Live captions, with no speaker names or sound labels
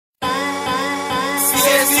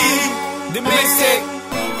the mixtape.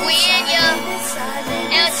 We in your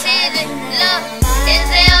LTeezy, look, it's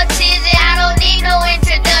LTeezy, I don't need no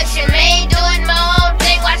introduction. Man, doing my own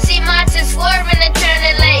thing, watch see monsters swerving and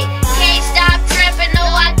turning late. Can't stop trapping, no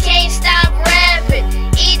I can't stop rapping.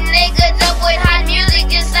 Eating niggas up with hot music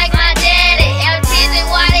just like my daddy. LTeezy,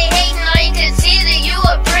 why they hating on you? Cause Teezy, you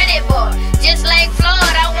a pretty boy. Just like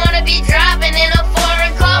Floyd, I wanna be driving in a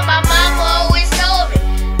foreign car. My mama always told me,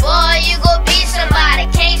 boy, you gon' be somebody.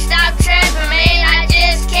 Can't stop trapping, man, I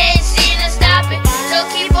just can't seem to stop it. So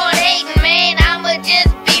keep on hating, man, I'ma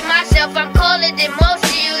just be myself. I'm colder than most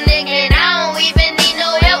of you niggas, and I don't even need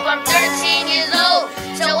no help. I'm 13 years old,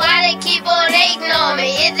 so why they keep on hating on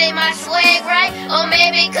me? Is it my swag, right? Or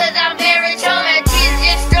maybe cause I'm very charming. Teezy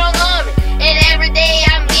just strong on me, and every day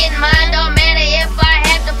I'm getting mine. Don't matter if I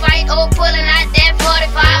have to fight or pulling out that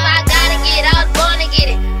 45. I gotta get out, born to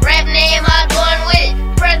get it. Rap name, I born with it.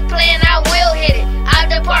 Press play and I will hit it. Out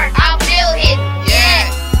the park, I'll feel hit.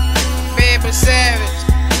 Yeah, BabySavage,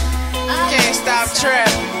 can't stop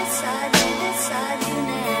trapping.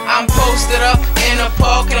 I'm posted up in a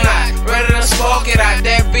parking lot, ready to spark it out.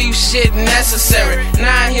 That beef shit necessary.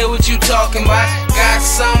 Now I hear what you talking about. Got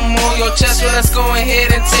something on your chest, well let's go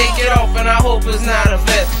ahead and take it off. And I hope it's not a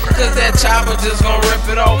vest, cause that chopper just gonna rip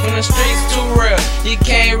it off. In the streets too real, you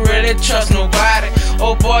can't really trust nobody.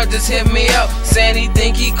 Oh boy just hit me up, saying he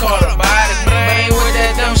think he caught a body. But I ain't with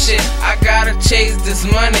that dumb shit, I gotta chase this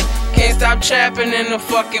money. Can't stop trapping in the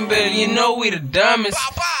fucking building, you know we the dumbest.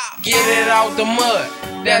 Get it out the mud,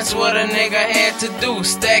 that's what a nigga had to do.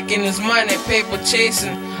 Stacking his money, paper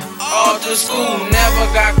chasing all through school. Never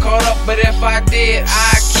got caught up, but if I did,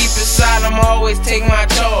 I'd keep it silent. I'ma always take my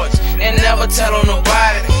charge and never tell on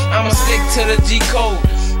nobody. I'ma stick to the G code,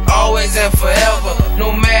 always and forever.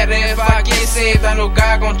 No matter if I get saved, I know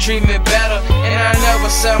God gon' treat me better. And I never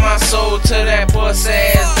sell my soul to that pussy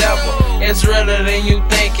ass devil. It's realer than you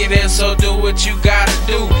think it is, so do what you gotta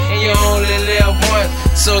do. And you only live once,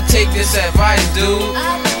 so take this advice, dude.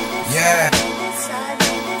 Yeah,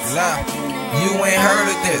 look, you ain't heard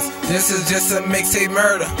of this. This is just a mixtape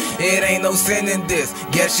murder. It ain't no sin in this.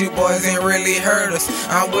 Guess you boys ain't really heard us.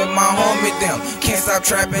 I'm with my homie them. Can't stop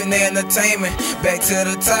trapping entertainment. Back to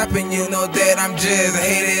the top, and you know that I'm just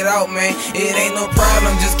hate it out, man. It ain't no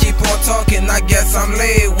problem, just keep on talking. I guess I'm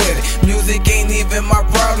laid with it. Music ain't even my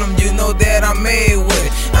problem. You know that I'm made with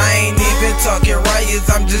it. I ain't even talking riots.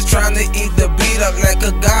 I'm just trying to eat the beat up like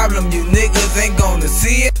a goblin. You niggas ain't gonna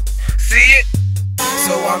see it. See it?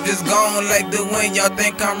 So I'm just gone like the wind, y'all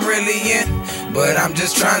think I'm really in. But I'm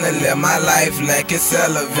just trying to live my life like it's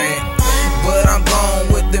relevant. But I'm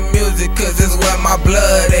gone with the music, cause it's where my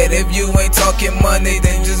blood at. If you ain't talking money,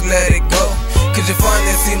 then just let it go. Cause you're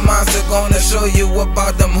funny, see Monster gonna show you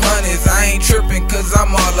about them honeys. I ain't tripping, cause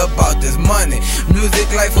I'm all about this money. Music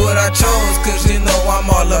life what I chose, cause you know I'm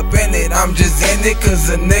all up in it. I'm just in it, cause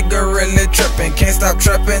a nigga really tripping. Can't stop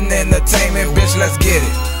tripping, entertainment, bitch, let's get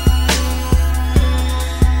it.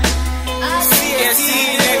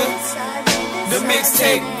 C.S.T.E, nigga, the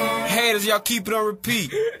mixtape. Haters, y'all keep it on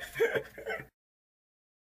repeat.